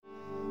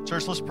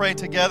Church, let's pray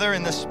together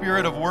in the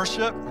spirit of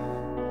worship.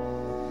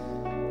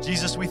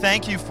 Jesus, we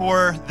thank you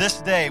for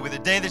this day, with the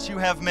day that you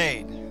have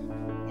made.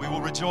 We will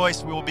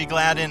rejoice, we will be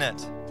glad in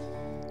it.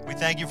 We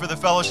thank you for the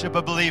fellowship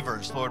of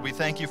believers, Lord. We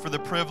thank you for the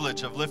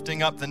privilege of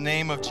lifting up the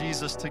name of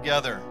Jesus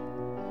together.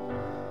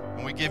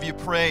 And we give you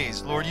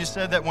praise. Lord, you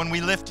said that when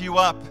we lift you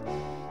up,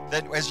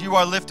 that as you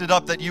are lifted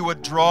up, that you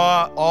would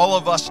draw all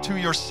of us to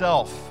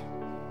yourself,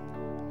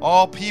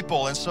 all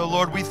people. And so,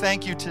 Lord, we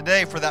thank you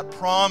today for that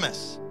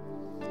promise.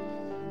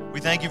 We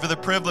thank you for the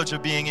privilege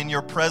of being in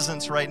your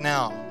presence right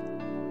now.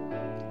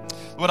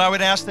 Lord, I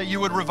would ask that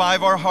you would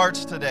revive our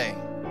hearts today,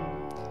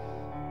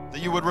 that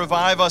you would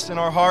revive us in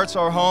our hearts,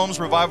 our homes,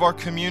 revive our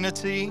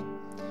community.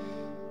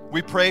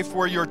 We pray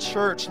for your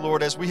church,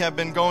 Lord, as we have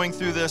been going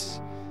through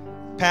this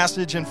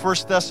passage in 1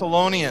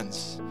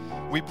 Thessalonians.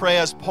 We pray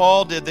as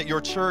Paul did that your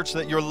church,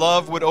 that your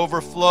love would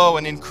overflow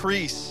and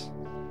increase.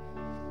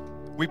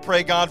 We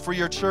pray, God, for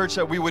your church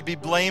that we would be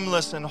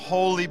blameless and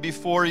holy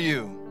before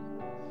you.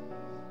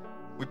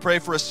 We pray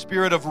for a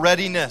spirit of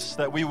readiness,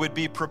 that we would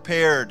be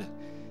prepared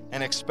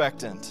and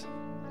expectant.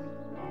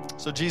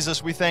 So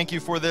Jesus, we thank you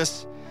for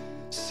this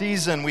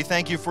season. We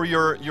thank you for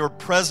your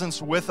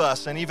presence with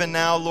us. And even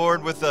now,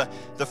 Lord, with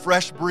the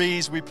fresh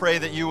breeze, we pray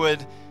that you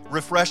would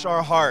refresh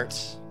our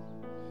hearts.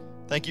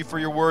 Thank you for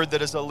your word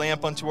that is a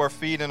lamp unto our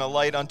feet and a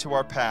light unto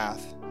our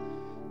path.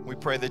 We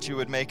pray that you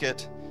would make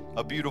it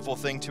a beautiful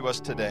thing to us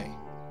today.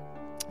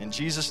 In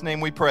Jesus' name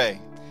we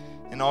pray.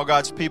 And all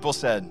God's people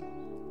said,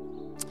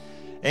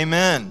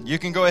 amen. You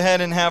can go ahead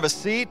and have a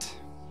seat.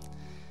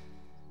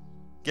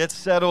 Get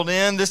settled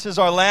in. This is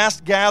our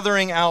last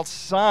gathering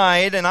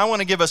outside, and I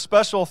want to give a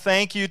special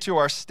thank you to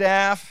our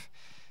staff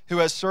who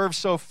has served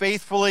so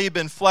faithfully,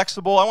 been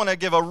flexible. I want to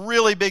give a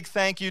really big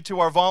thank you to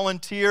our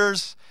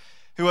volunteers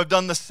who have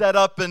done the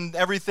setup and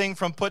everything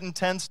from putting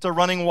tents to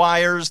running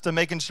wires to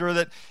making sure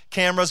that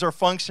cameras are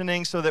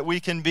functioning so that we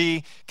can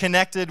be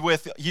connected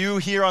with you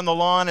here on the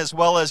lawn, as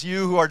well as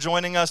you who are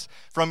joining us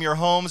from your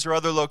homes or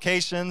other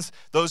locations,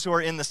 those who are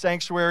in the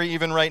sanctuary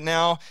even right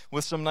now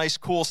with some nice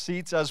cool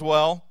seats as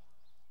well.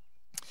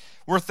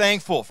 We're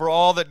thankful for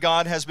all that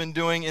God has been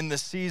doing in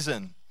this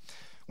season.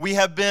 We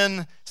have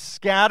been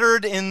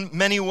scattered in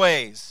many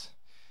ways,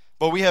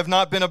 but we have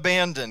not been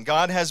abandoned.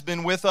 God has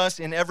been with us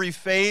in every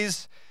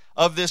phase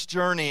of this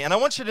journey. And I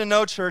want you to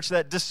know, church,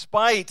 that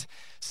despite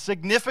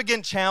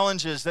significant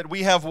challenges that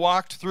we have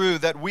walked through,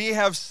 that we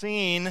have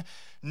seen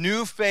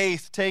new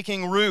faith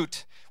taking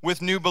root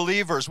with new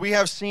believers. We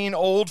have seen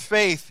old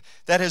faith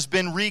that has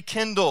been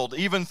rekindled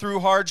even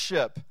through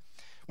hardship.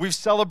 We've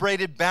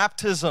celebrated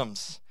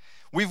baptisms.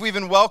 We've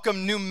even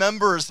welcomed new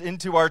members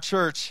into our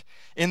church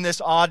in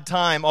this odd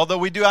time. Although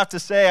we do have to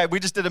say, we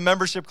just did a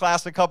membership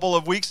class a couple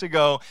of weeks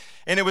ago,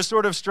 and it was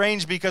sort of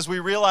strange because we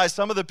realized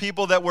some of the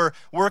people that were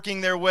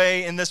working their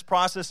way in this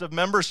process of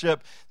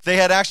membership, they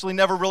had actually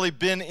never really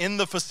been in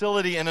the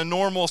facility in a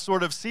normal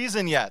sort of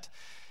season yet.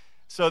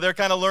 So they're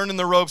kind of learning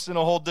the ropes in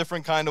a whole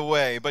different kind of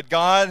way. But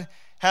God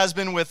has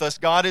been with us.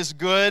 God is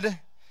good.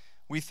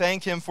 We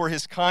thank him for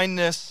his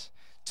kindness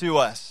to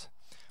us.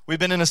 We've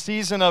been in a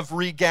season of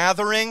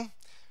regathering,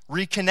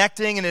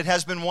 reconnecting, and it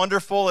has been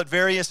wonderful at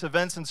various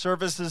events and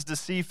services to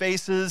see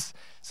faces,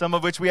 some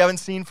of which we haven't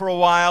seen for a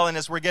while, and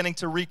as we're getting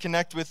to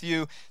reconnect with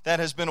you, that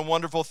has been a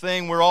wonderful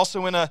thing. We're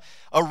also in a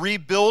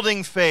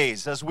rebuilding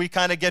phase as we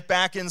kind of get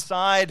back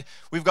inside.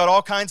 We've got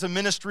all kinds of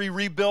ministry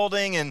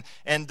rebuilding and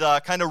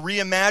kind of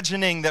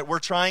reimagining that we're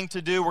trying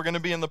to do. We're going to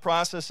be in the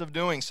process of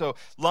doing. So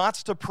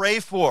lots to pray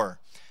for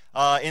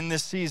in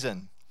this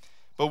season.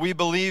 But we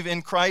believe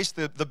in Christ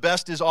that the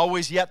best is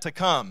always yet to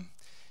come.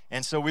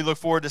 And so we look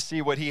forward to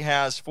see what he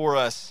has for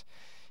us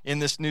in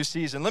this new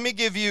season. Let me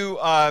give you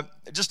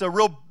just a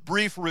real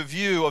brief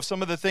review of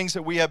some of the things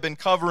that we have been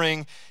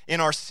covering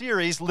in our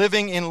series,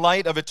 Living in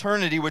Light of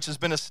Eternity, which has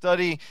been a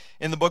study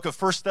in the book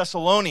of 1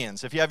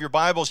 Thessalonians. If you have your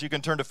Bibles, you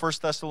can turn to 1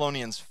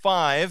 Thessalonians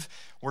 5.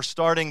 We're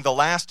starting the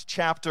last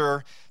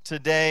chapter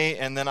today,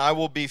 and then I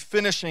will be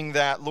finishing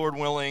that, Lord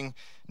willing,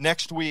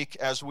 next week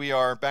as we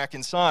are back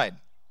inside.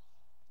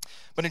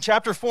 But in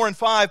chapter 4 and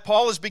 5,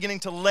 Paul is beginning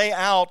to lay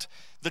out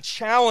the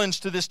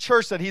challenge to this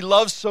church that he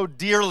loves so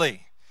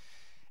dearly.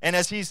 And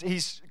as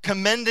he's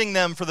commending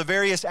them for the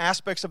various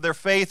aspects of their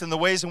faith and the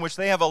ways in which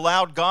they have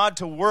allowed God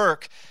to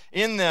work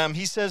in them,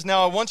 he says,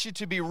 now I want you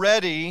to be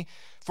ready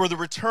for the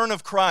return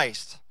of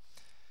Christ.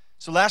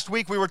 So last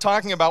week we were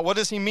talking about what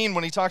does he mean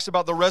when he talks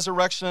about the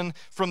resurrection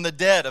from the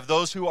dead of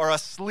those who are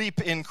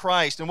asleep in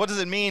Christ. And what does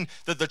it mean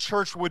that the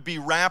church would be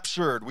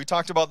raptured? We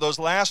talked about those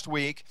last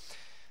week.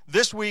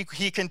 This week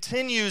he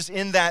continues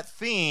in that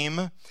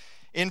theme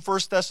in 1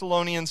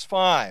 Thessalonians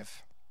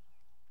 5.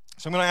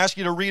 So I'm going to ask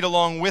you to read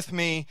along with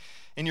me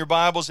in your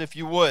Bibles if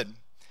you would.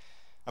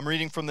 I'm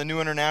reading from the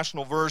New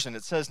International Version.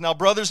 It says, now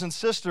brothers and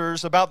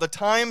sisters, about the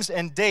times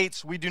and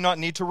dates we do not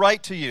need to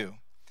write to you.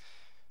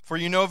 For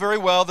you know very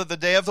well that the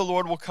day of the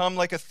Lord will come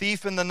like a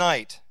thief in the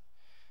night.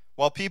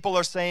 While people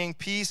are saying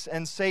peace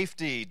and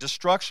safety,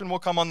 destruction will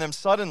come on them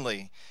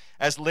suddenly,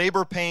 as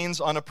labor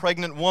pains on a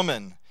pregnant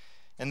woman,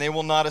 and they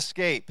will not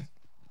escape.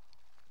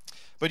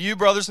 But you,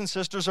 brothers and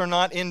sisters, are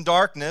not in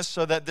darkness,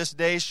 so that this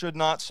day should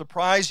not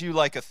surprise you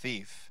like a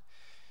thief.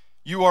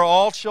 You are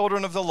all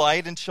children of the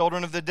light and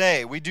children of the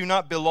day. We do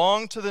not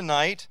belong to the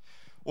night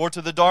or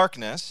to the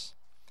darkness.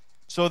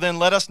 So then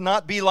let us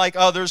not be like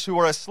others who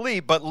are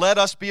asleep, but let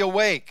us be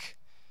awake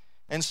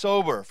and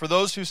sober. For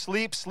those who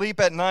sleep, sleep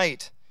at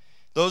night.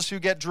 Those who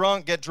get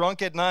drunk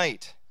at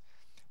night.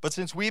 But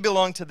since we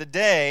belong to the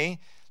day,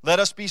 let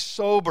us be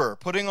sober,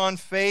 putting on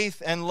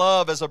faith and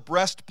love as a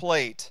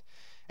breastplate,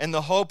 and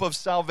the hope of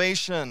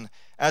salvation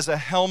as a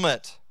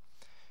helmet.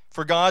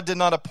 For God did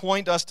not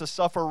appoint us to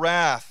suffer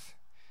wrath,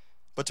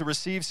 but to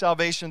receive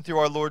salvation through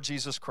our Lord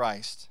Jesus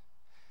Christ.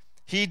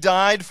 He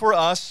died for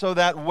us so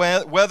that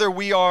whether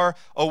we are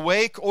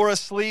awake or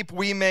asleep,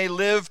 we may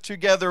live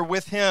together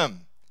with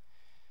him.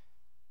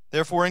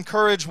 Therefore,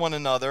 encourage one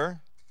another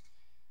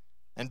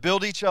and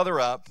build each other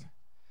up,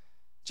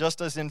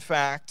 just as in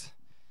fact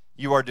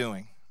you are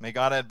doing. May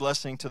God add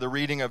blessing to the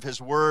reading of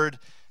his word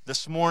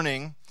this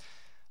morning.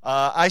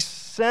 I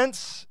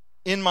sense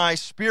in my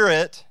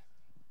spirit,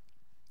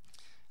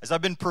 as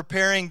I've been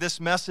preparing this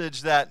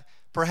message, that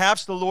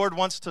perhaps the Lord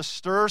wants to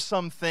stir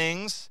some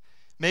things.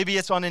 Maybe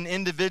it's on an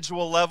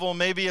individual level,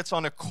 maybe it's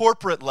on a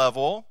corporate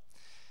level.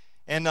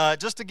 And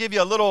just to give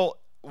you a little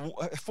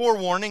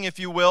forewarning, if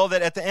you will,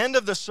 that at the end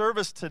of the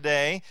service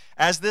today,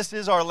 as this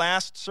is our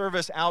last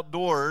service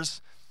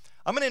outdoors,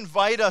 I'm going to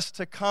invite us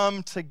to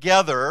come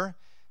together,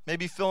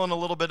 maybe fill in a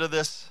little bit of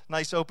this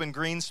nice open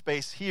green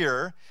space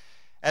here,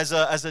 as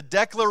a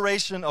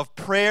declaration of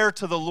prayer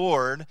to the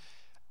Lord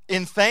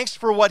in thanks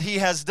for what he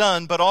has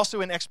done, but also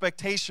in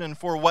expectation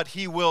for what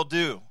he will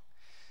do.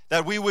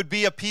 That we would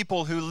be a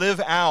people who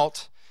live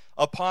out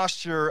a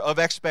posture of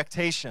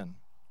expectation.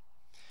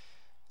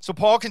 So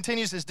Paul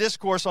continues his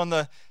discourse on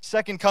the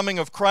second coming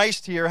of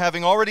Christ here,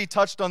 having already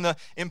touched on the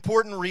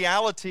important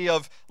reality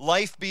of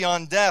life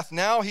beyond death.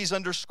 Now he's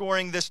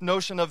underscoring this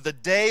notion of the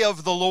day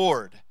of the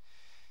Lord.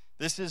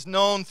 This is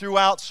known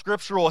throughout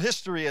scriptural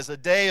history as a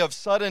day of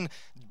sudden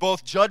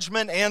both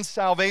judgment and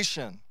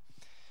salvation.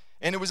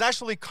 And it was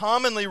actually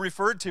commonly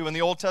referred to in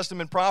the Old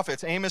Testament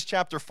prophets. Amos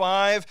chapter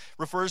 5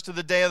 refers to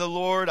the day of the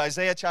Lord.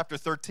 Isaiah chapter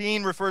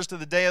 13 refers to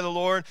the day of the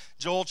Lord.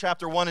 Joel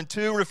chapter 1 and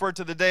 2 refer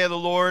to the day of the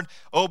Lord.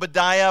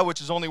 Obadiah,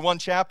 which is only one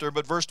chapter,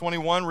 but verse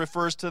 21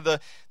 refers to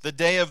the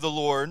day of the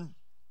Lord.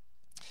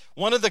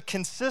 One of the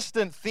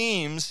consistent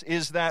themes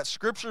is that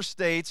Scripture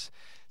states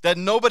that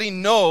nobody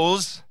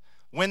knows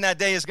when that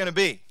day is going to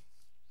be.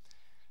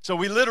 So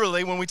we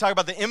literally, when we talk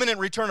about the imminent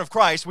return of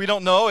Christ, we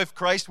don't know if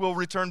Christ will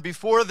return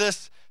before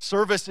this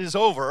service is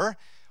over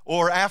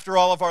or after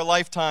all of our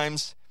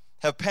lifetimes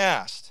have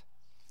passed.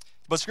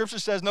 But Scripture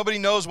says nobody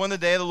knows when the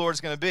day of the Lord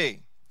is going to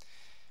be.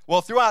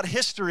 Well, throughout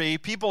history,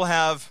 people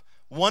have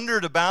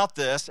wondered about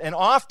this and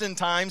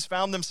oftentimes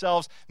found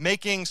themselves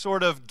making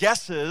sort of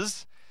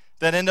guesses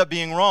that end up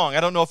being wrong.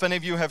 I don't know if any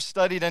of you have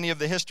studied any of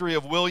the history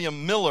of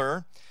William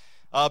Miller,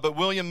 but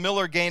William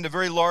Miller gained a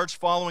very large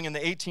following in the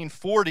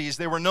 1840s.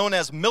 They were known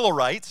as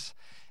Millerites,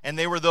 and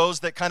they were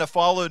those that kind of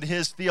followed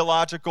his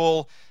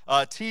theological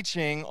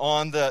teaching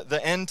on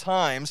the end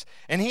times.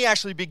 And he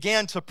actually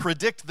began to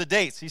predict the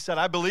dates. He said,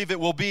 I believe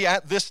it will be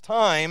at this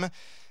time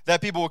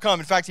that people will come.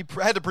 In fact, he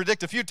had to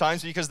predict a few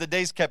times because the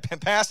days kept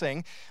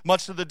passing,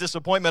 much to the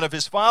disappointment of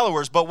his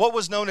followers. But what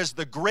was known as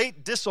the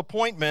Great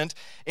Disappointment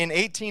in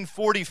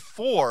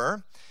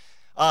 1844,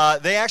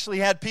 they actually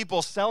had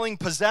people selling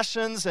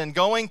possessions and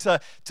going to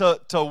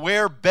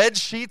wear bed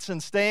sheets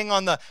and staying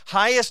on the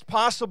highest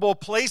possible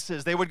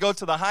places. They would go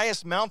to the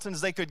highest mountains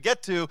they could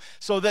get to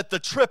so that the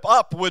trip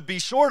up would be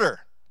shorter.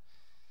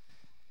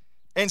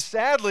 And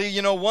sadly,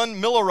 one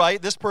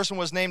Millerite, this person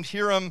was named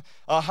Hiram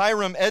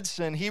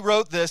Edson, he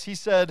wrote this. He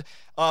said,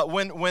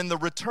 when the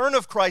return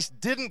of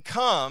Christ didn't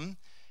come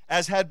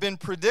as had been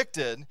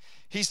predicted,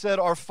 he said,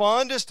 our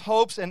fondest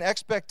hopes and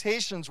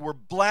expectations were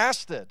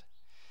blasted.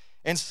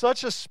 And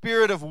such a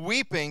spirit of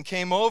weeping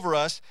came over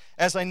us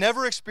as I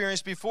never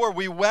experienced before.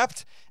 We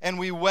wept and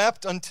we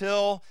wept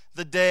until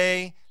the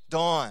day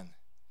dawned.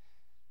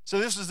 So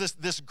this was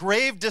this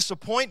grave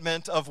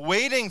disappointment of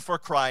waiting for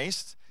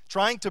Christ,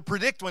 trying to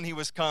predict when he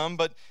was come,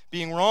 but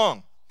being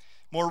wrong.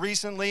 More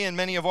recently, in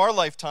many of our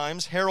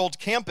lifetimes, Harold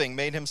Camping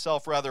made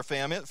himself rather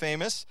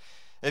famous,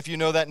 if you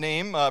know that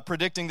name,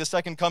 predicting the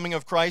second coming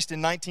of Christ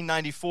in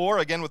 1994,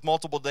 again with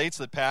multiple dates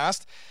that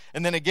passed.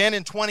 And then again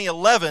in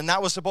 2011,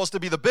 that was supposed to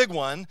be the big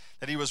one,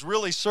 that he was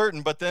really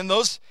certain, but then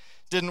those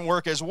didn't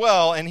work as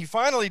well. And he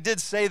finally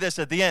did say this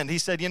at the end. He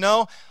said,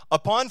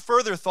 upon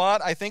further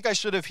thought, I think I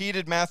should have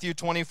heeded Matthew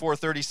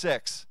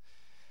 24:36,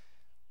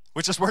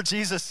 which is where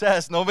Jesus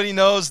says, nobody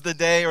knows the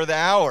day or the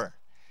hour.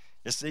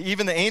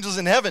 Even the angels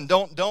in heaven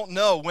don't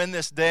know when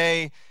this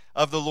day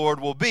of the Lord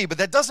will be. But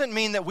that doesn't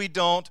mean that we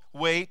don't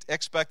wait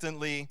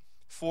expectantly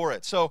for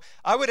it. So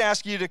I would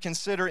ask you to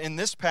consider in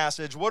this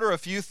passage, what are a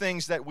few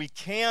things that we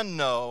can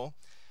know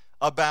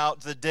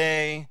about the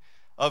day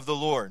of the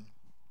Lord?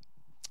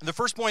 The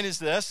first point is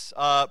this.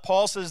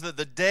 Paul says that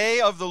the day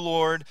of the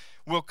Lord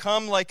will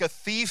come like a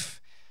thief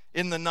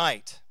in the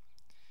night.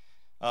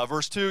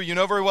 Verse 2, you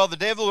know very well the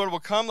day of the Lord will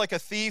come like a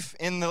thief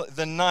in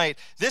the night.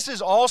 This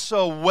is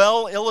also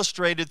well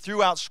illustrated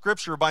throughout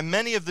Scripture by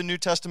many of the New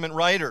Testament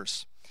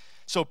writers.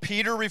 So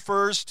Peter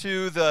refers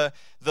to the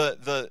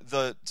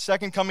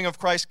second coming of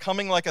Christ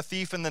coming like a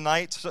thief in the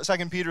night,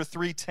 2 Peter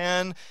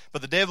 3:10.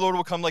 But the day of the Lord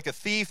will come like a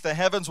thief. The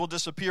heavens will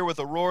disappear with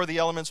a roar. The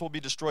elements will be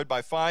destroyed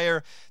by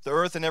fire. The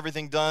earth and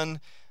everything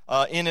done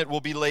in it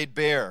will be laid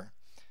bare.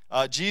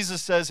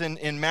 Jesus says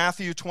in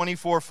Matthew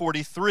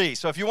 24:43.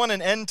 So if you want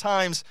an end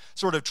times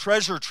sort of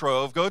treasure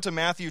trove, go to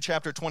Matthew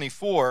chapter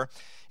 24.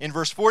 In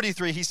verse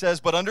 43, he says,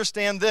 but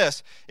understand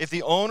this, if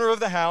the owner of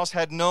the house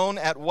had known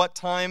at what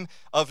time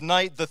of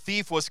night the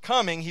thief was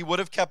coming, he would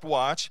have kept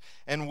watch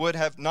and would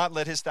have not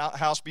let his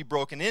house be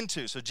broken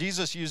into. So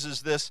Jesus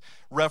uses this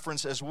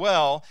reference as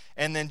well.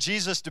 And then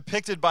Jesus,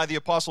 depicted by the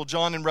Apostle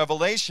John in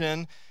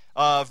Revelation,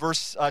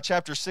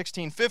 chapter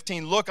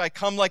 16:15, look, I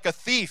come like a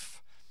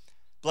thief.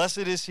 Blessed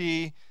is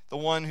he, the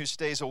one who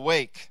stays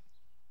awake.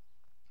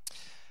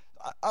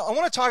 I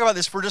want to talk about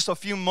this for just a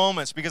few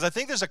moments because I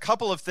think there's a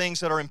couple of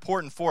things that are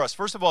important for us.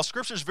 First of all,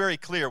 Scripture is very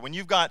clear. When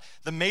you've got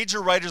the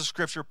major writers of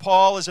Scripture,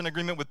 Paul is in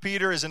agreement with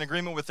Peter, is in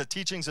agreement with the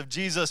teachings of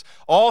Jesus,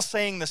 all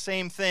saying the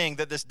same thing,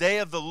 that this day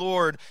of the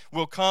Lord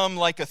will come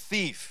like a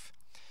thief.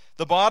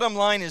 The bottom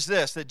line is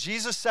this, that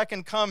Jesus'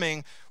 second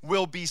coming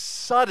will be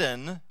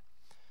sudden,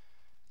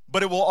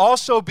 but it will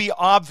also be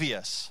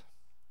obvious.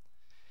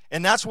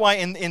 And that's why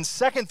in 2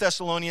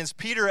 Thessalonians,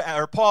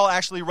 Paul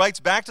actually writes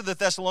back to the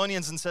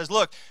Thessalonians and says,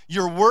 look,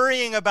 you're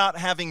worrying about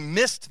having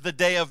missed the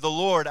day of the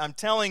Lord. I'm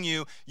telling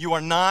you, you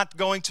are not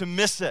going to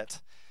miss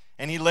it.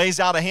 And he lays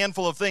out a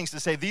handful of things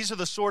to say, these are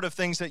the sort of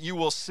things that you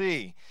will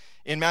see.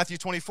 In Matthew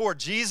 24,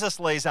 Jesus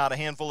lays out a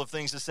handful of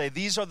things to say,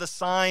 these are the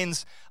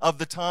signs of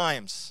the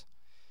times.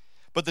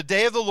 But the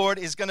day of the Lord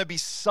is going to be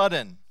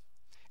sudden.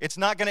 It's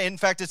not going to, in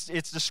fact,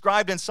 it's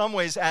described in some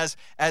ways as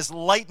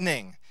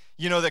lightning,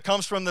 that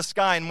comes from the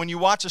sky. And when you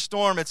watch a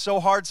storm, it's so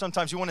hard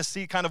sometimes. You want to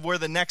see kind of where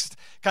the next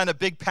kind of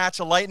big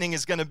patch of lightning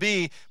is going to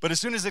be. But as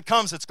soon as it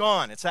comes, it's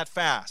gone. It's that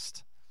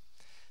fast.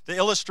 The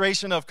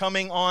illustration of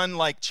coming on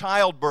like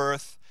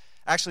childbirth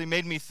actually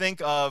made me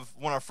think of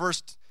when our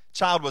first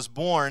child was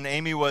born.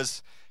 Amy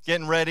was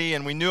getting ready,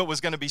 and we knew it was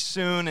going to be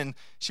soon. And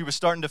she was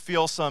starting to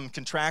feel some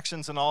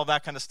contractions and all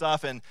that kind of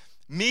stuff. And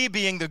me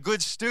being the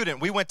good student,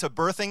 we went to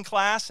birthing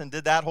class and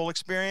did that whole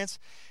experience.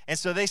 And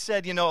so they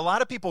said, a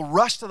lot of people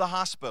rush to the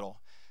hospital.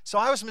 So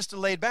I was Mr.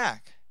 Laid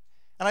Back.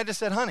 And I just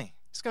said, honey,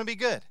 it's going to be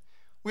good.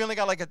 We only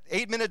got like an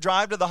 8-minute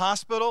drive to the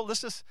hospital.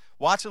 Let's just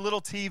watch a little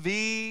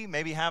TV,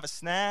 maybe have a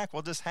snack.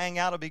 We'll just hang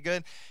out. It'll be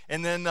good.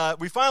 And then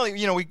we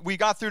finally, we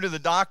got through to the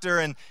doctor,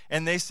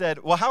 and they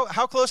said, well,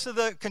 how close to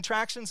the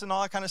contractions and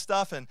all that kind of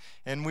stuff?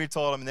 And we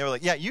told them, and they were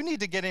like, yeah, you need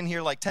to get in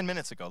here like 10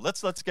 minutes ago.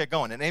 Let's get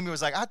going. And Amy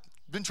was like, I've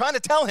been trying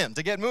to tell him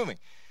to get moving.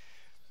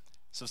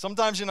 So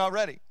sometimes you're not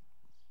ready.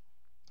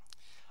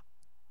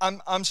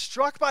 I'm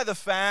struck by the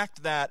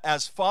fact that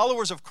as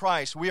followers of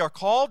Christ, we are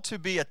called to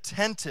be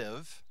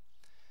attentive,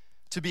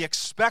 to be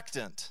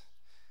expectant,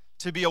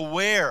 to be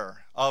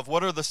aware of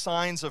what are the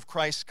signs of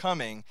Christ's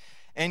coming,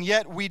 and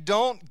yet we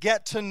don't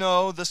get to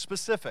know the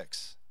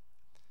specifics.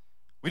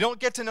 We don't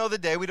get to know the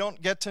day. We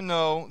don't get to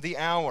know the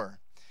hour.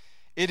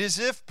 It is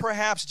if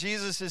perhaps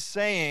Jesus is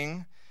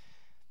saying,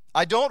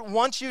 I don't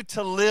want you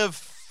to live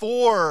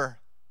for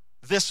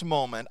this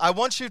moment. I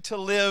want you to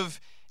live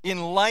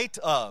in light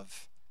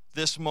of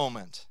this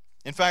moment.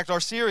 In fact, our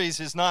series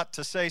is not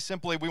to say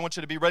simply we want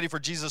you to be ready for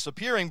Jesus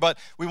appearing, but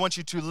we want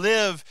you to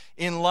live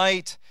in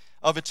light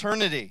of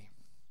eternity.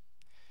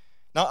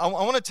 Now, I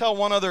want to tell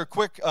one other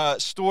quick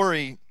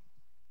story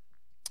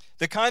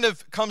that kind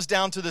of comes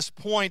down to this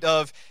point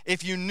of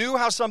if you knew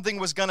how something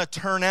was going to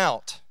turn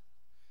out,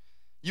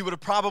 you would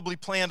have probably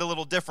planned a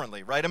little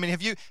differently, right? I mean,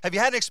 have you had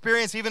an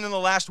experience even in the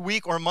last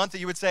week or month that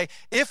you would say,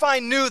 if I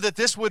knew that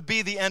this would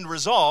be the end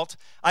result,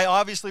 I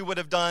obviously would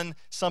have done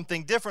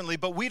something differently,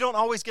 but we don't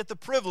always get the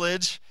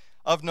privilege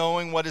of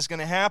knowing what is going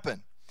to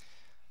happen.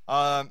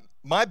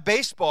 My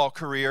baseball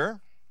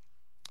career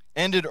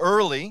ended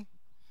early,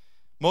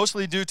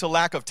 mostly due to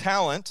lack of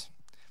talent,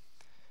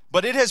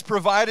 but it has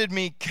provided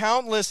me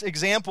countless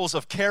examples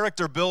of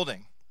character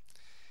building.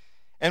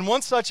 And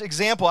one such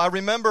example, I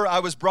remember I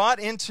was brought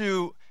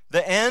into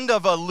the end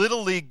of a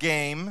Little League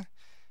game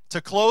to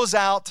close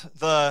out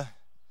the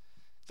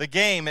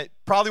game. It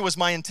probably was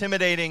my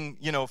intimidating,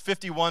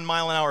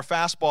 51-mile-an-hour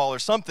fastball or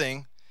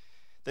something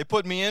they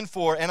put me in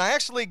for. And I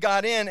actually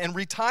got in and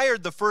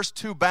retired the first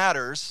 2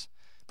 batters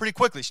pretty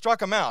quickly, struck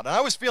them out. And I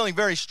was feeling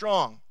very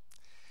strong.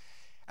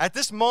 At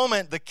this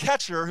moment, the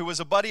catcher, who was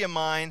a buddy of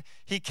mine,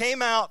 he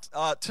came out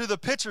to the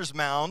pitcher's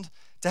mound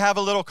to have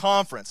a little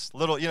conference,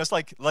 it's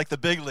like the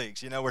big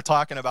leagues, we're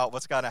talking about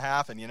what's got to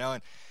happen,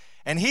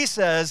 and he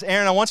says,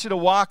 Aaron, I want you to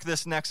walk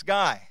this next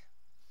guy.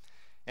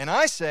 And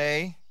I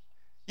say,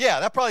 yeah,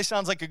 that probably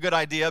sounds like a good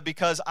idea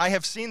because I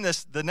have seen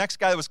this. The next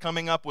guy that was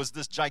coming up was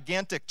this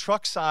gigantic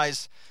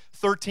truck-size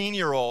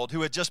 13-year-old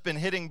who had just been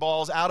hitting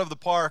balls out of the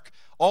park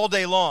all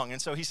day long.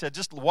 And so he said,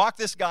 just walk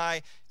this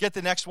guy, get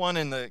the next one,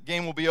 and the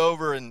game will be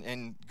over,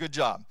 and good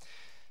job.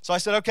 So I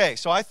said, okay.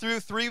 So I threw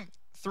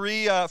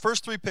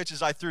first three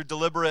pitches, I threw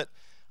deliberate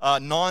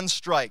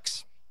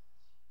non-strikes.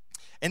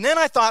 And then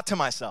I thought to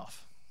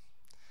myself,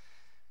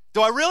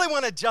 do I really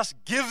want to just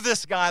give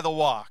this guy the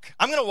walk?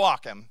 I'm going to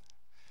walk him.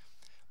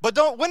 But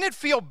wouldn't it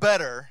feel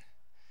better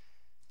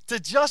to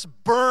just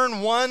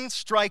burn one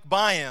strike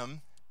by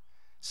him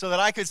so that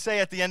I could say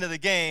at the end of the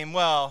game,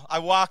 well, I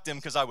walked him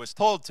because I was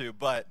told to,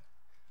 but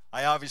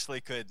I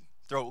obviously could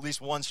throw at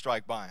least one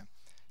strike by him.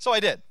 So I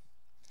did.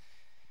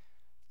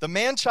 The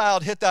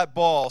man-child hit that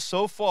ball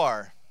so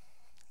far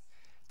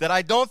that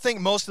I don't think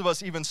most of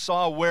us even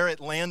saw where it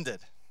landed.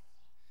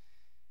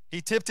 He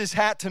tipped his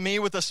hat to me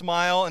with a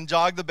smile and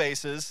jogged the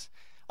bases.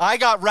 I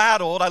got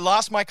rattled. I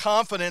lost my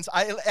confidence.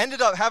 I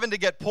ended up having to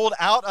get pulled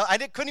out.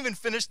 Couldn't even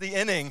finish the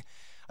inning.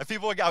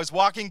 I was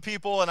walking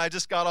people, and I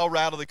just got all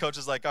rattled. The coach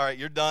was like, all right,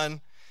 you're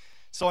done.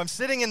 So I'm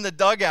sitting in the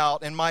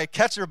dugout, and my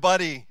catcher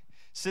buddy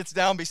sits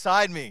down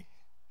beside me.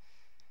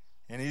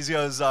 And he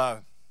goes,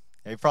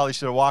 you probably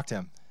should have walked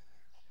him.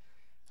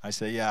 I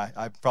say, yeah,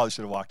 I probably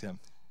should have walked him.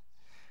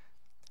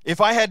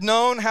 If I had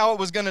known how it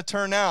was going to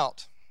turn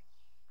out,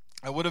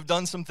 I would have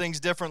done some things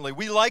differently.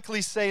 We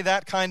likely say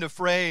that kind of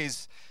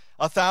phrase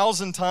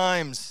 1,000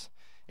 times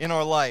in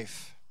our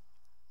life.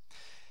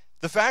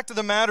 The fact of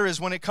the matter is,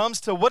 when it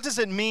comes to what does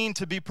it mean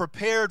to be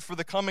prepared for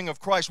the coming of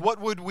Christ, what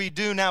would we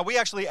do now? We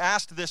actually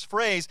asked this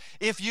phrase,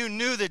 if you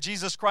knew that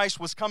Jesus Christ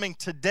was coming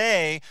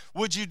today,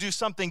 would you do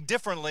something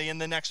differently in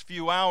the next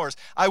few hours?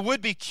 I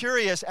would be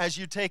curious as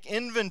you take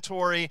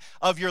inventory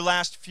of your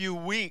last few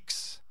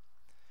weeks,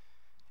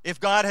 if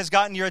God has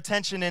gotten your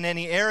attention in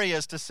any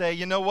areas to say,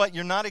 you know what,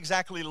 you're not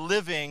exactly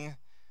living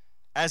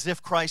as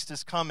if Christ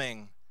is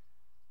coming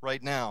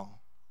right now.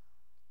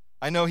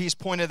 I know he's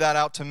pointed that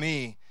out to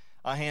me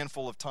a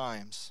handful of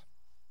times.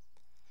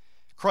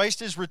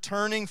 Christ is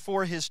returning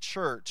for his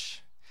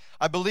church.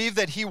 I believe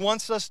that he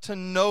wants us to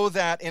know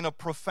that in a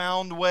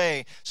profound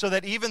way, so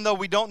that even though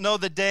we don't know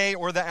the day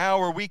or the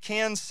hour, we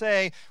can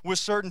say with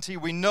certainty,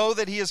 we know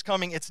that he is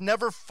coming. It's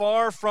never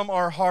far from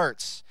our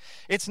hearts.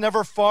 It's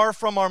never far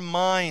from our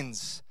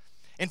minds.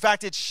 In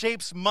fact, it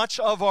shapes much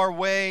of our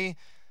way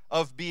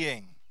of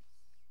being.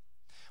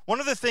 One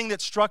of the things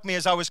that struck me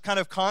as I was kind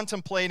of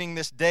contemplating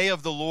this day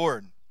of the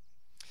Lord,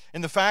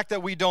 and the fact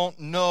that we don't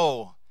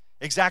know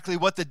exactly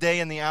what the day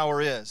and the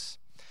hour is,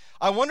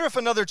 I wonder if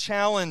another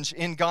challenge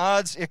in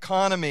God's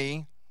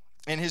economy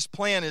and his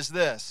plan is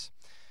this.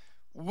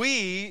 We,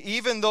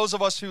 even those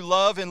of us who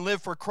love and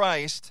live for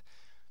Christ,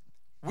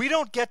 we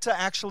don't get to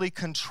actually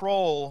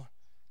control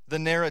the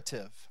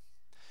narrative.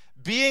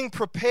 Being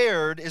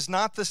prepared is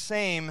not the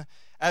same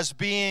as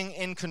being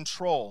in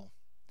control.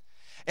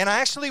 And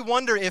I actually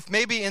wonder if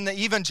maybe in the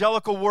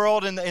evangelical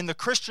world, in the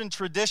Christian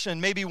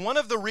tradition, maybe one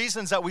of the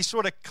reasons that we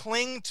sort of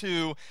cling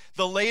to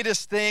the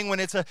latest thing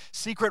when it's a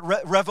secret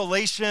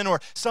revelation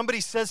or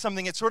somebody says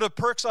something, it sort of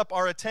perks up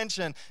our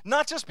attention,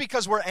 not just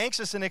because we're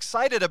anxious and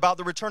excited about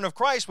the return of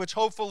Christ, which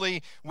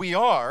hopefully we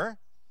are,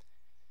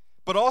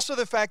 but also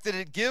the fact that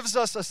it gives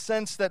us a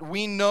sense that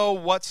we know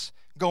what's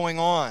going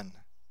on.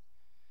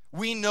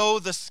 We know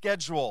the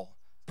schedule,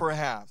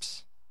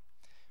 perhaps.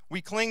 We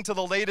cling to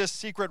the latest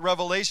secret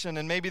revelation,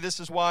 and maybe this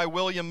is why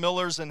William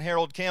Miller's and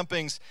Harold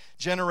Camping's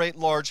generate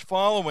large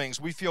followings.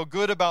 We feel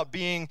good about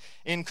being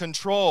in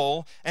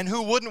control, and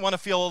who wouldn't want to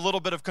feel a little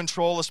bit of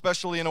control,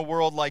 especially in a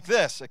world like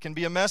this? It can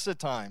be a mess at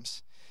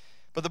times.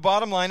 But the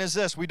bottom line is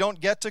this: we don't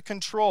get to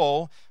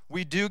control,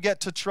 we do get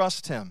to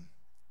trust him.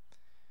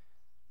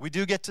 We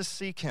do get to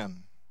seek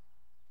him.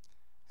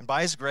 And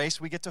by his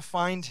grace, we get to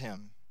find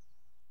him.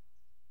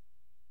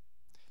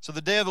 So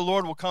the day of the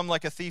Lord will come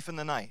like a thief in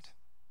the night.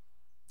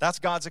 That's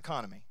God's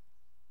economy.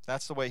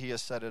 That's the way he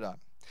has set it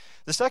up.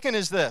 The second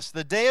is this: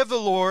 the day of the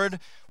Lord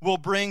will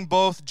bring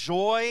both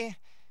joy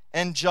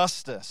and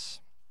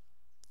justice.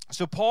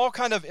 So Paul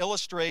kind of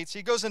illustrates,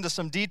 he goes into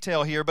some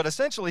detail here, but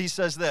essentially he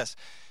says this: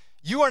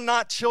 you are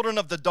not children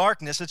of the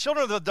darkness. The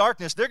children of the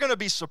darkness, they're going to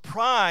be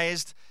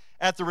surprised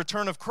at the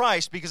return of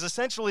Christ, because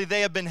essentially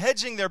they have been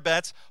hedging their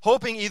bets,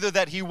 hoping either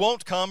that he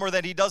won't come or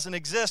that he doesn't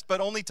exist,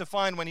 but only to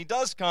find when he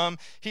does come,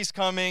 he's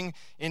coming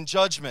in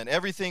judgment,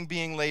 everything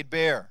being laid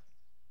bare.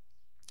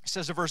 He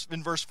says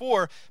in verse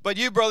 4, but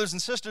you, brothers and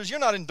sisters, you're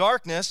not in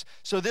darkness,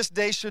 so this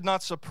day should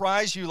not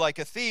surprise you like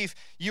a thief.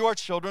 You are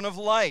children of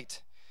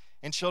light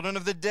and children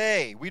of the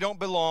day. We don't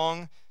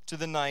belong to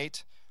the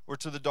night or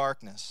to the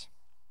darkness.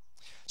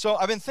 So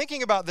I've been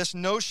thinking about this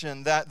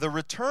notion that the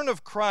return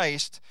of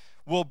Christ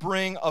will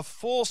bring a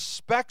full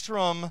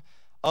spectrum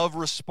of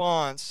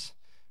response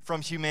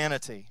from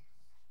humanity.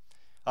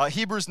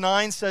 Hebrews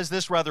 9 says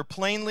this rather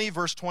plainly,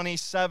 verse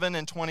 27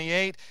 and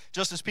 28,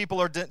 just as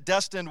people are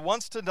destined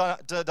once to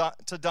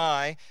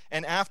die,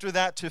 and after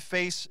that to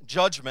face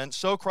judgment,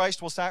 so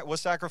Christ was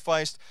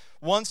sacrificed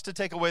once to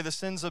take away the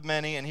sins of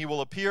many, and he will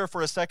appear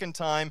for a second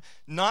time,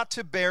 not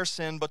to bear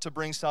sin, but to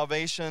bring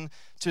salvation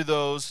to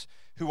those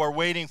who are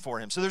waiting for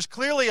him. So there's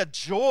clearly a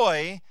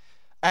joy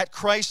at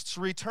Christ's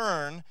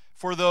return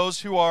for those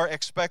who are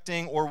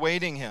expecting or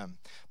waiting him.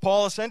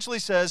 Paul essentially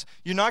says,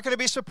 you're not going to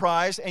be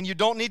surprised and you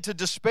don't need to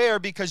despair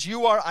because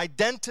you are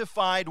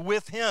identified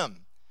with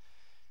him.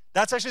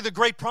 That's actually the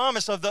great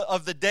promise of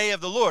the day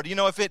of the Lord. You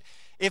know, if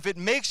it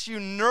makes you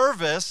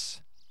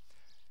nervous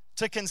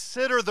to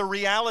consider the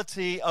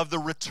reality of the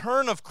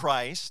return of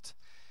Christ,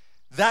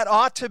 that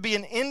ought to be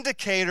an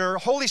indicator,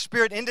 Holy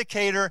Spirit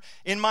indicator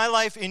in my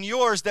life, in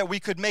yours, that we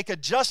could make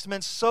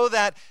adjustments so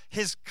that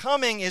his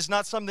coming is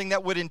not something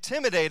that would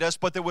intimidate us,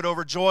 but that would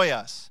overjoy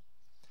us.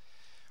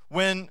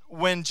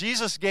 When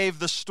Jesus gave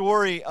the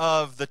story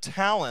of the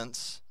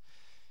talents,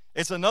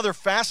 it's another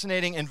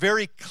fascinating and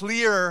very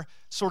clear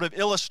sort of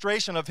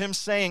illustration of him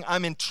saying,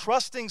 I'm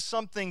entrusting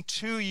something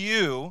to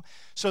you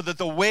so that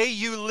the way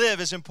you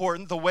live is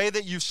important, the way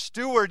that you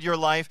steward your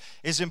life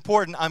is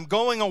important. I'm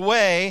going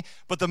away,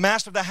 but the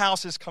master of the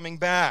house is coming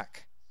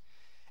back.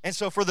 And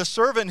so for the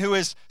servant who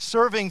is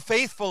serving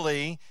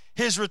faithfully,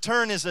 his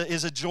return is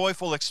a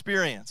joyful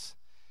experience.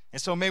 And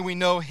so may we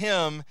know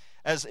him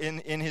as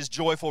in his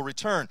joyful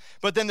return.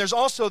 But then there's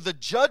also the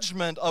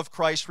judgment of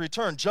Christ's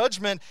return.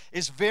 Judgment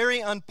is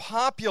very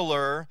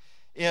unpopular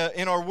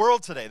in our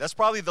world today. That's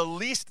probably the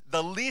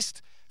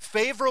least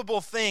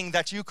favorable thing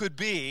that you could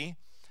be,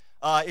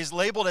 is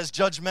labeled as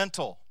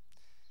judgmental.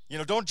 You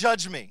know, don't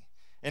judge me.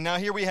 And now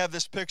here we have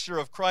this picture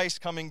of Christ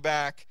coming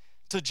back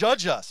to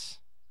judge us.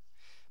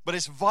 But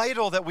it's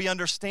vital that we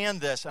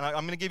understand this, and I'm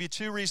going to give you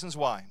two reasons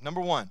why.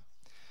 Number one,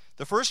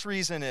 the first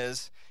reason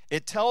is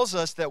it tells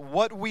us that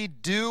what we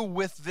do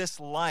with this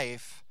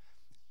life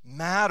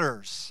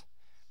matters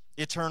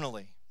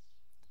eternally.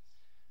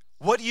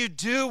 What you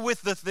do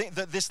with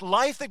this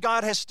life that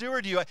God has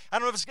stewarded you, I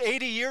don't know if it's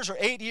 80 years or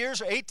 8 years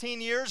or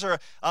 18 years or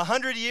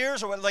 100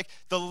 years, or what, like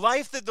the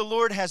life that the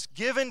Lord has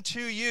given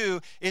to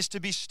you is to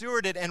be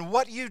stewarded, and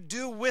what you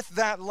do with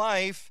that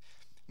life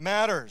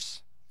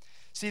matters.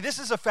 See, this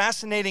is a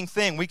fascinating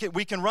thing. We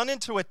can run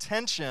into a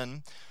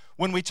tension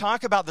when we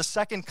talk about the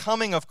second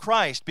coming of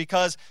Christ,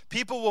 because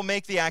people will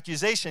make the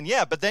accusation,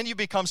 yeah, but then you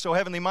become so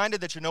heavenly minded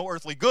that you're no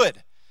earthly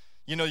good.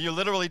 You know, you're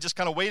literally just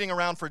kind of waiting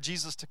around for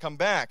Jesus to come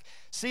back.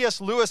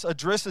 C.S. Lewis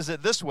addresses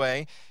it this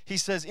way. He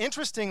says,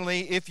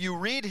 interestingly, if you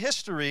read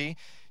history,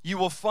 you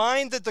will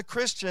find that the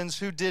Christians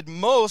who did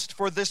most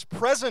for this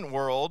present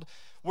world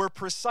were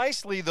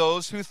precisely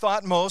those who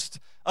thought most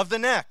of the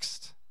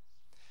next.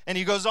 And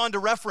he goes on to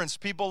reference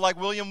people like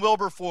William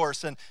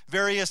Wilberforce and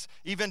various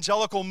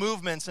evangelical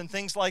movements and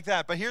things like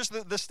that. But here's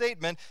the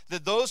statement,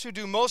 that those who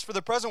do most for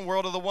the present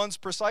world are the ones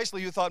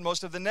precisely who thought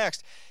most of the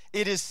next.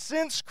 It is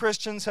since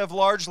Christians have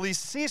largely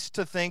ceased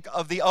to think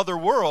of the other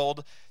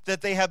world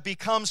that they have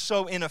become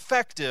so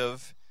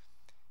ineffective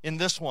in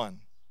this one.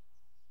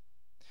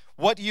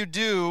 What you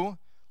do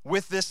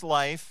with this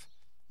life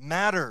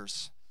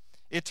matters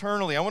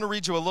eternally. I want to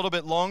read you a little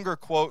bit longer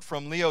quote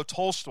from Leo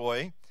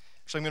Tolstoy.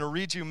 So I'm going to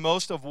read you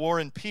most of War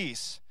and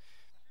Peace.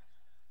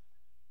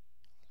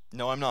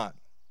 No, I'm not.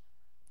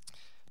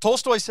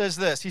 Tolstoy says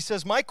this. He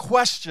says, my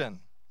question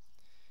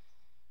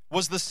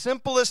was the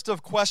simplest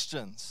of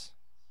questions,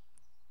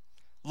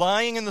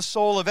 lying in the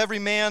soul of every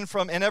man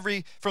from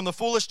the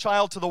foolish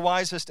child to the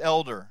wisest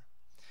elder.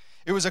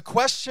 It was a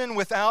question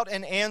without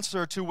an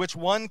answer to which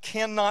one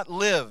cannot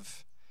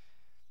live.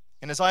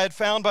 And as I had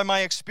found by my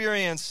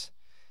experience,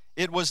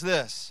 it was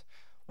this.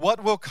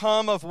 What will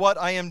come of what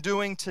I am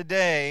doing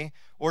today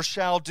or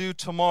shall do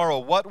tomorrow?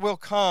 What will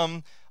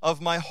come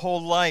of my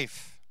whole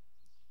life?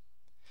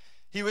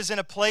 He was in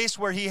a place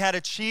where he had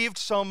achieved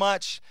so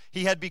much.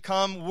 He had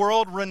become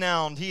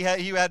world-renowned. He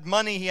had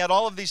money. He had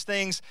all of these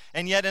things.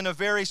 And yet in a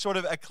very sort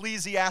of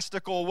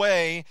ecclesiastical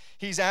way,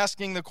 he's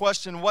asking the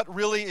question, what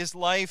really is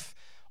life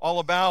all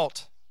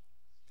about?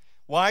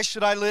 Why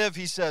should I live,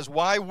 he says?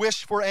 Why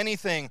wish for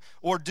anything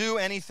or do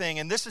anything?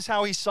 And this is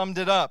how he summed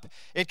it up.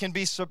 It can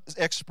be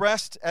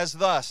expressed as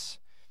thus.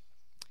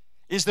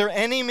 Is there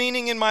any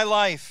meaning in my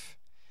life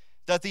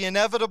that the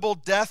inevitable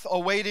death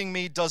awaiting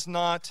me does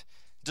not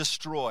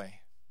destroy?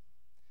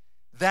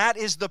 That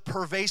is the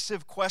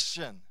pervasive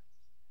question.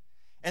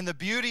 And the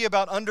beauty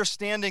about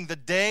understanding the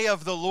day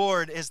of the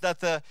Lord is that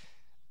the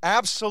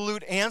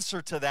absolute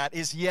answer to that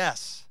is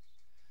yes.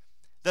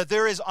 That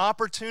there is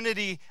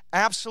opportunity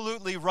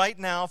absolutely right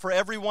now for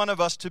every one of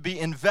us to be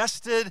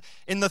invested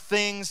in the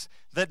things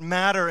that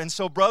matter. And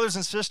so, brothers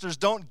and sisters,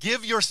 don't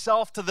give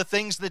yourself to the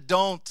things that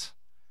don't.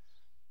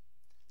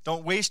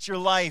 Don't waste your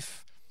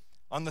life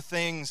on the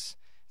things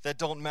that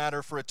don't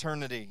matter for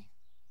eternity.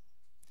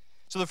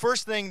 So the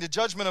first thing, the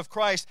judgment of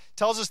Christ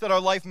tells us that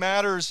our life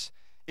matters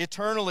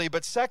eternally.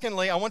 But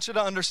secondly, I want you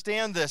to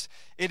understand this.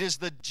 It is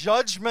the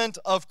judgment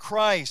of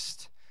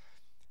Christ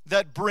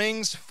that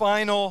brings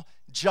final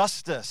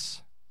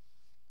justice.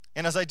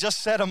 And as I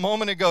just said a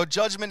moment ago,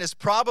 judgment is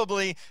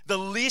probably the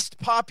least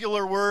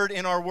popular word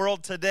in our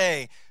world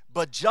today,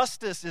 but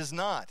justice is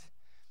not.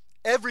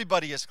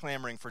 Everybody is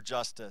clamoring for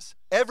justice.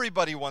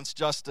 Everybody wants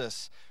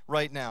justice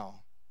right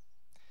now.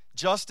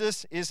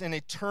 Justice is an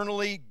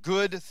eternally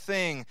good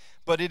thing,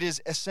 but it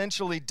is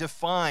essentially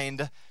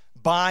defined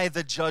by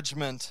the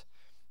judgment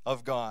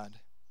of God.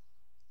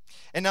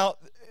 And now,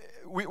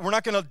 we're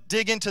not going to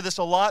dig into this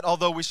a lot,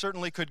 although we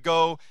certainly could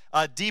go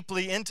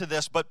deeply into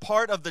this. But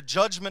part of the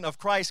judgment of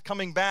Christ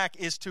coming back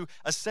is to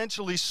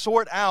essentially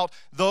sort out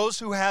those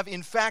who have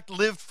in fact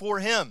lived for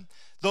him.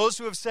 Those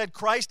who have said,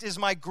 Christ is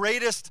my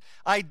greatest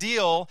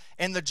ideal,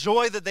 and the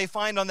joy that they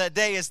find on that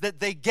day is that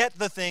they get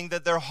the thing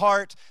that their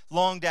heart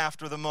longed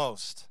after the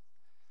most.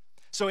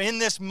 So in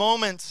this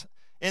moment,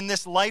 in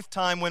this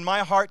lifetime, when my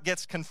heart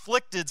gets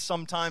conflicted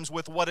sometimes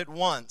with what it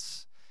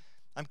wants,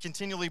 I'm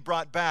continually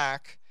brought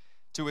back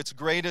to its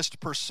greatest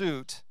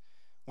pursuit,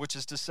 which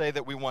is to say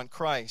that we want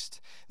Christ.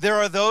 There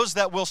are those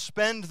that will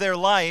spend their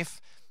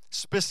life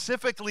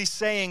specifically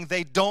saying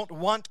they don't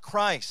want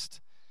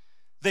Christ.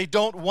 They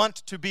don't want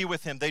to be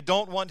with him. They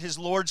don't want his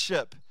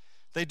lordship.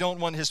 They don't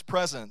want his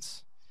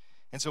presence.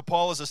 And so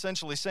Paul is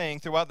essentially saying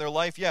throughout their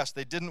life, yes,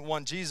 they didn't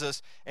want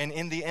Jesus, and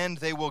in the end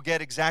they will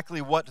get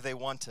exactly what they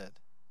wanted.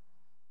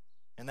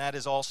 And that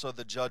is also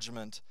the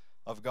judgment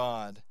of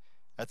God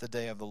at the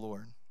day of the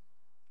Lord.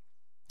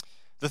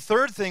 The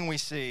third thing we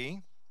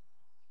see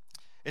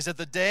is that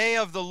the day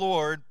of the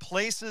Lord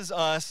places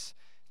us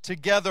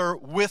together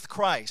with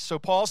Christ. So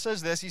Paul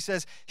says this, he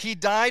says, he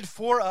died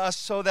for us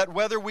so that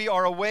whether we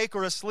are awake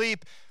or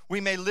asleep,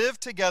 we may live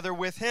together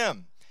with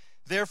him.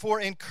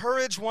 Therefore,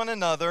 encourage one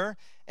another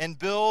and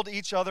build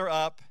each other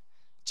up,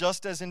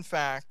 just as in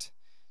fact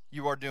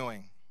you are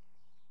doing.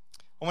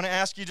 I want to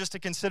ask you just to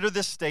consider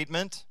this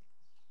statement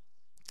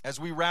as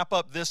we wrap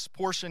up this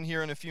portion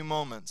here in a few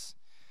moments.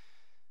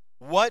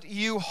 What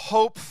you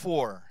hope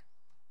for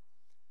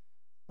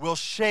will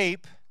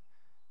shape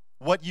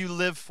what you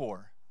live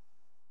for.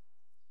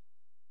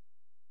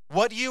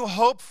 What you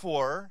hope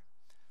for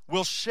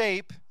will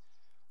shape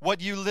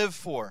what you live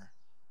for.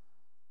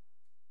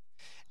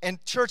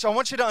 And church, I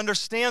want you to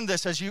understand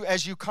this as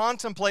you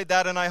contemplate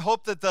that, and I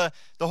hope that the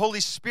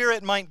Holy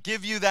Spirit might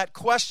give you that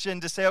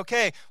question to say,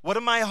 okay, what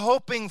am I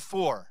hoping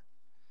for?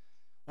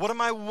 What am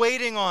I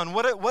waiting on?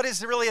 What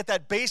is really at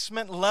that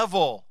basement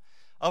level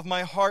of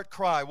my heart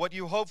cry? What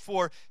you hope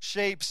for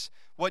shapes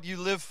what you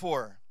live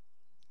for.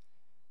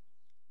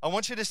 I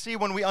want you to see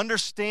when we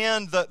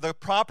understand the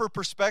proper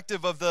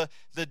perspective of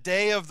the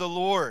day of the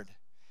Lord,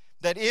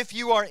 that if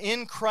you are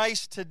in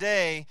Christ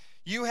today,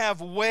 you have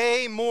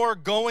way more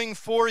going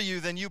for you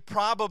than you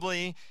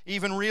probably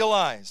even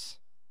realize.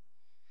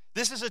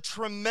 This is a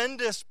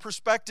tremendous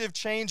perspective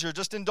changer.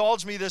 Just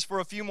indulge me this for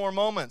a few more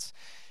moments.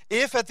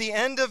 If at the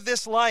end of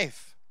this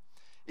life,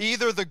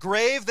 either the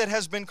grave that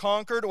has been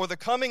conquered or the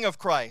coming of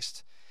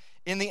Christ,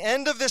 in the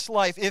end of this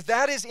life, if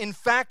that is in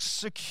fact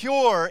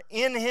secure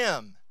in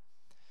him,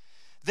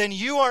 then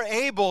you are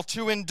able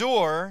to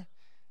endure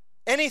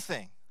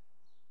anything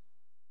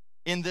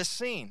in this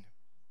scene.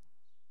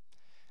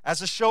 As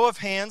a show of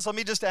hands, let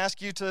me just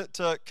ask you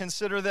to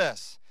consider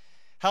this.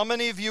 How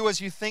many of you,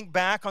 as you think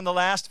back on the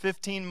last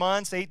 15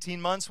 months,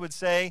 18 months, would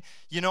say,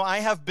 I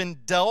have been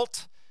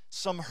dealt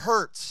some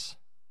hurts,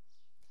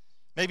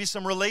 maybe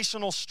some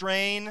relational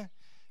strain,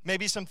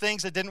 maybe some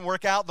things that didn't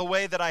work out the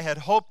way that I had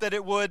hoped that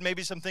it would,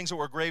 maybe some things that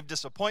were grave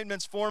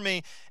disappointments for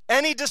me.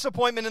 Any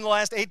disappointment in the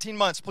last 18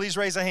 months, please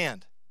raise a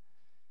hand.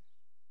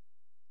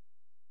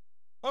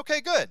 Okay,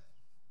 good.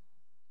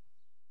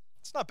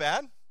 It's not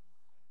bad.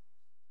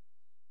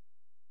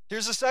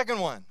 Here's the second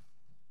one.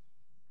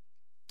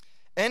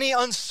 Any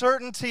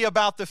uncertainty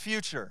about the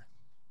future?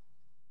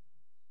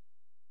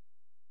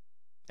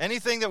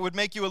 Anything that would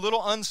make you a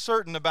little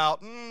uncertain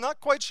about, not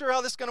quite sure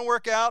how this is going to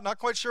work out, not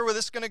quite sure where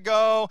this is going to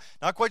go,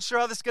 not quite sure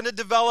how this is going to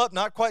develop,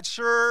 not quite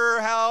sure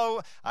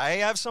how, I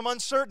have some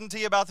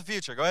uncertainty about the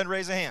future. Go ahead and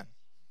raise a hand.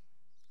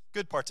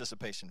 Good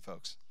participation,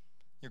 folks.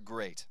 You're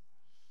great.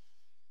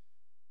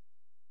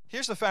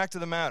 Here's the fact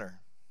of the matter.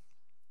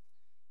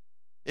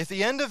 If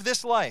the end of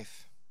this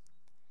life,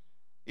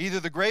 either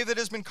the grave that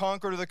has been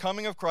conquered or the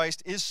coming of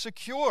Christ, is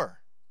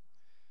secure,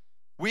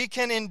 we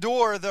can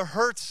endure the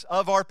hurts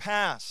of our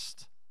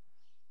past.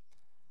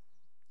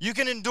 You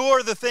can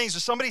endure the things.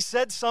 If somebody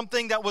said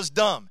something that was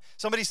dumb,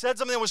 somebody said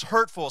something that was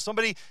hurtful,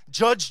 somebody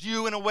judged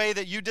you in a way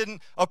that you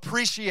didn't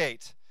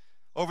appreciate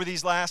over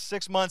these last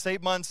 6 months,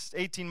 8 months,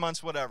 18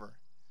 months, whatever.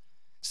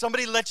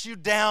 Somebody let you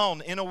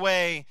down in a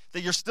way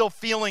that you're still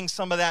feeling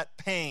some of that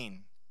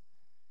pain.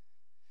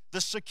 The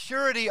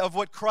security of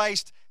what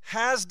Christ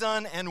has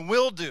done and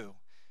will do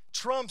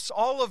trumps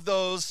all of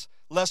those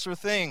lesser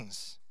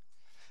things.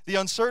 The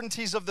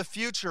uncertainties of the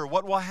future,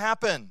 what will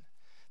happen,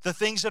 the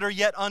things that are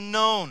yet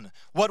unknown,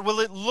 what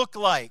will it look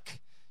like?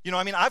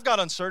 I've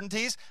got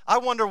uncertainties. I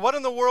wonder what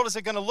in the world is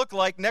it going to look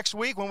like next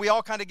week when we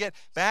all kind of get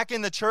back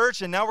in the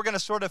church and now we're going to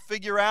sort of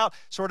figure out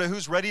sort of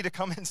who's ready to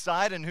come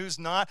inside and who's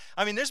not.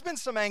 There's been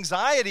some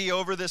anxiety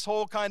over this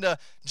whole kind of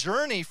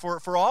journey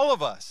for all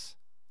of us.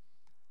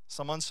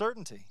 Some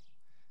uncertainty.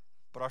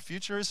 But our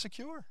future is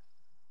secure.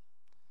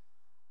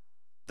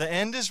 The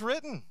end is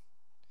written.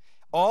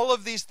 All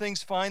of these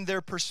things find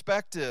their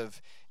perspective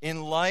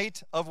in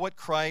light of what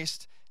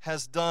Christ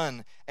has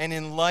done and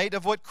in light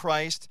of what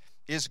Christ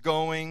is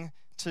going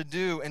to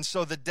do. And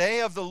so the day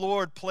of the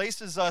Lord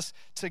places us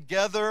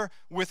together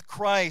with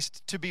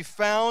Christ. To be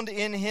found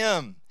in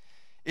him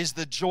is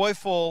the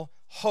joyful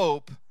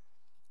hope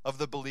of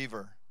the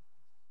believer.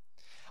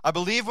 I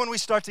believe when we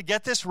start to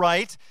get this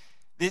right,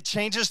 it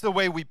changes the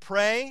way we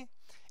pray.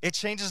 It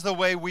changes the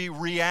way we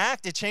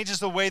react. It changes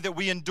the way that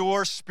we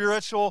endure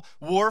spiritual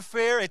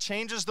warfare. It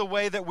changes the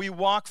way that we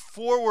walk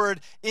forward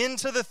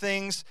into the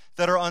things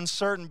that are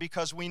uncertain,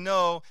 because we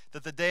know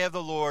that the day of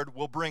the Lord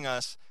will bring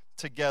us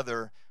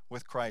together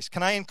with Christ.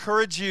 Can I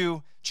encourage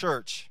you,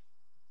 church,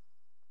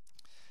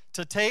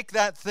 to take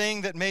that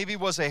thing that maybe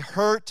was a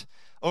hurt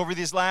over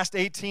these last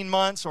 18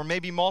 months, or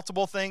maybe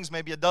multiple things,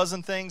 maybe a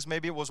dozen things,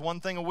 maybe it was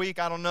one thing a week,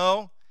 I don't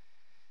know,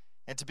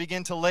 and to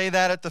begin to lay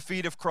that at the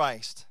feet of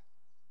Christ.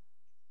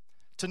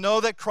 To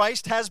know that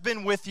Christ has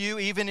been with you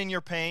even in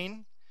your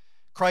pain.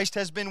 Christ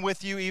has been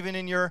with you even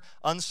in your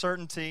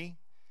uncertainty.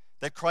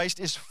 That Christ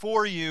is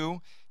for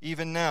you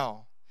even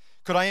now.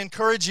 Could I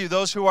encourage you,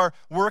 those who are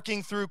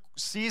working through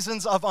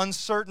seasons of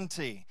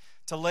uncertainty,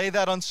 to lay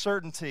that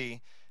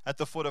uncertainty at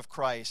the foot of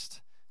Christ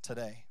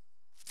today?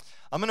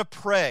 I'm going to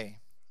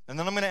pray, and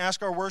then I'm going to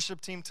ask our worship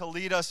team to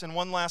lead us in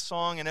one last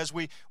song. And as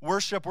we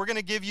worship, we're going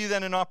to give you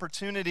then an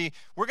opportunity.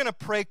 We're going to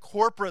pray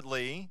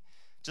corporately,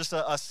 just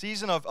a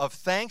season of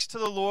thanks to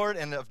the Lord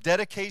and of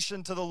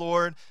dedication to the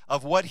Lord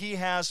of what He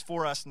has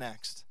for us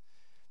next.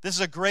 This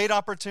is a great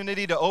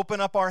opportunity to open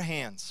up our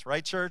hands,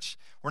 right, church?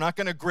 We're not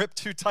going to grip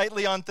too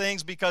tightly on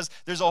things because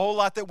there's a whole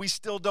lot that we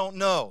still don't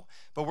know.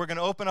 But we're going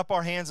to open up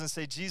our hands and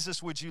say,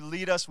 Jesus, would you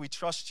lead us? We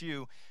trust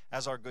you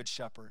as our good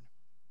shepherd.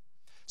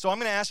 So I'm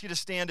going to ask you to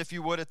stand, if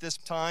you would, at this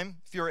time,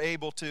 if you're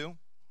able to.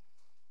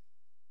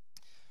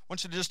 I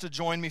want you just to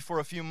join me for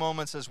a few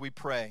moments as we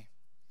pray.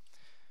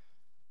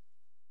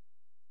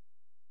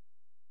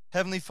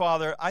 Heavenly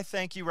Father, I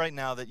thank you right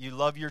now that you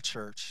love your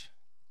church,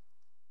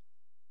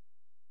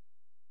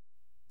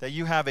 that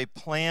you have a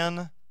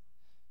plan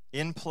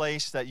in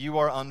place that you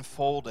are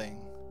unfolding.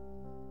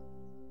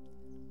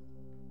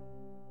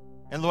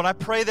 And Lord, I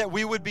pray that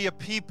we would be a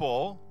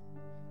people,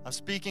 I'm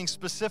speaking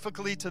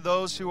specifically to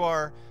those who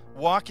are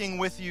walking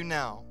with you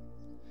now.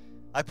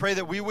 I pray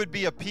that we would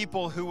be a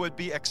people who would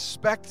be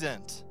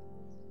expectant,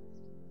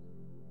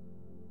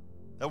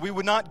 that we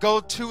would not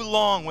go too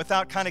long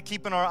without kind of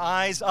keeping our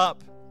eyes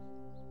up,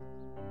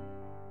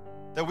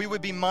 that we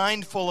would be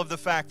mindful of the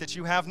fact that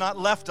you have not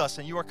left us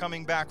and you are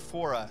coming back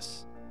for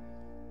us.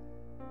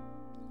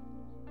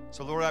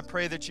 So Lord, I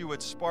pray that you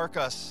would spark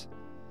us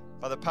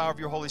by the power of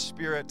your Holy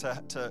Spirit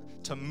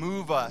to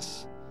move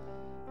us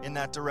in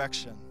that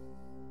direction.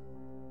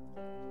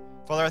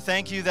 Father, I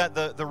thank you that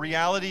the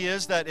reality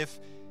is that if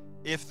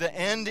the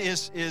end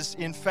is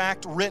in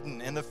fact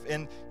written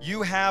and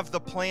you have the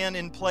plan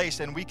in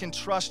place and we can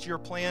trust your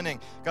planning,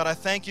 God, I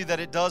thank you that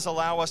it does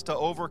allow us to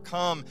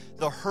overcome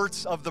the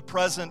hurts of the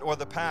present or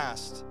the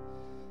past,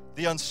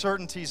 the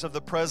uncertainties of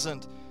the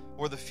present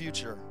or the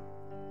future.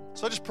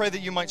 So I just pray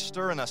that you might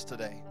stir in us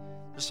today.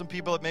 There's some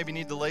people that maybe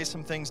need to lay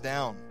some things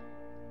down.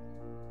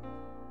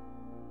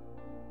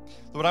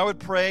 Lord, I would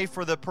pray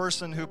for the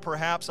person who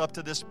perhaps up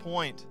to this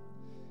point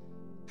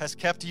has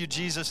kept you,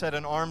 Jesus, at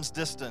an arm's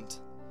distance.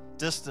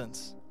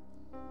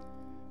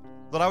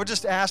 Lord, I would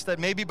just ask that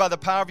maybe by the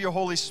power of your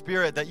Holy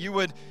Spirit that you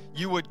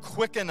would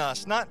quicken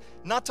us,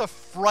 not to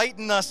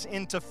frighten us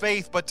into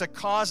faith, but to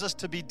cause us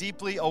to be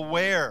deeply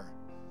aware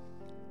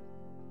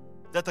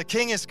that the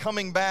King is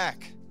coming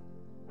back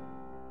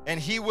and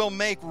he will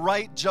make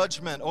right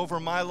judgment over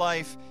my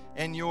life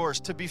and yours.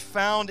 To be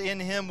found in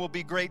him will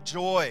be great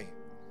joy.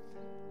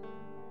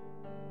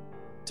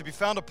 To be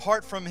found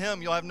apart from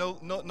him, you'll have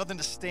nothing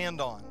to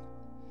stand on.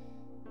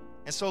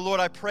 And so, Lord,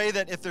 I pray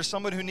that if there's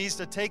someone who needs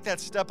to take that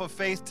step of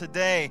faith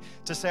today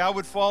to say, I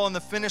would fall on the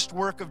finished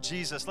work of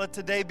Jesus, let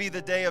today be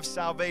the day of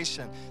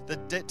salvation.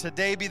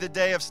 Today be the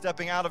day of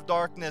stepping out of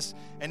darkness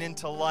and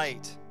into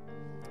light.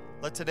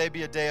 Let today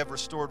be a day of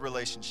restored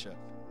relationship.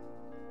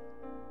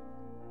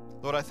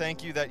 Lord, I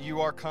thank you that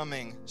you are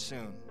coming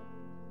soon.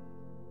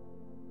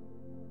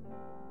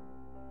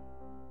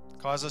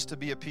 Cause us to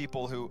be a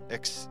people who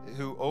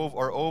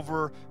are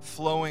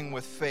overflowing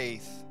with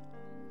faith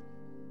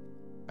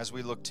as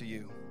we look to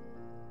you.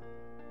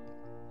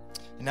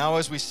 And now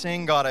as we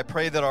sing, God, I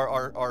pray that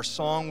our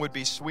song would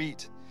be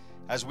sweet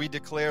as we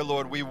declare,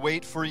 Lord, we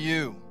wait for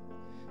you.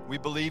 We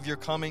believe you're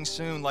coming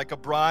soon. Like a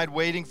bride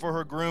waiting for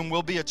her groom,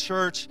 we'll be a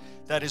church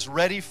that is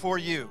ready for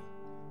you.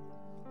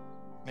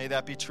 May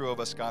that be true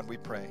of us, God, we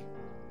pray.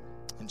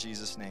 In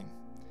Jesus' name,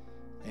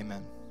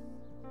 amen.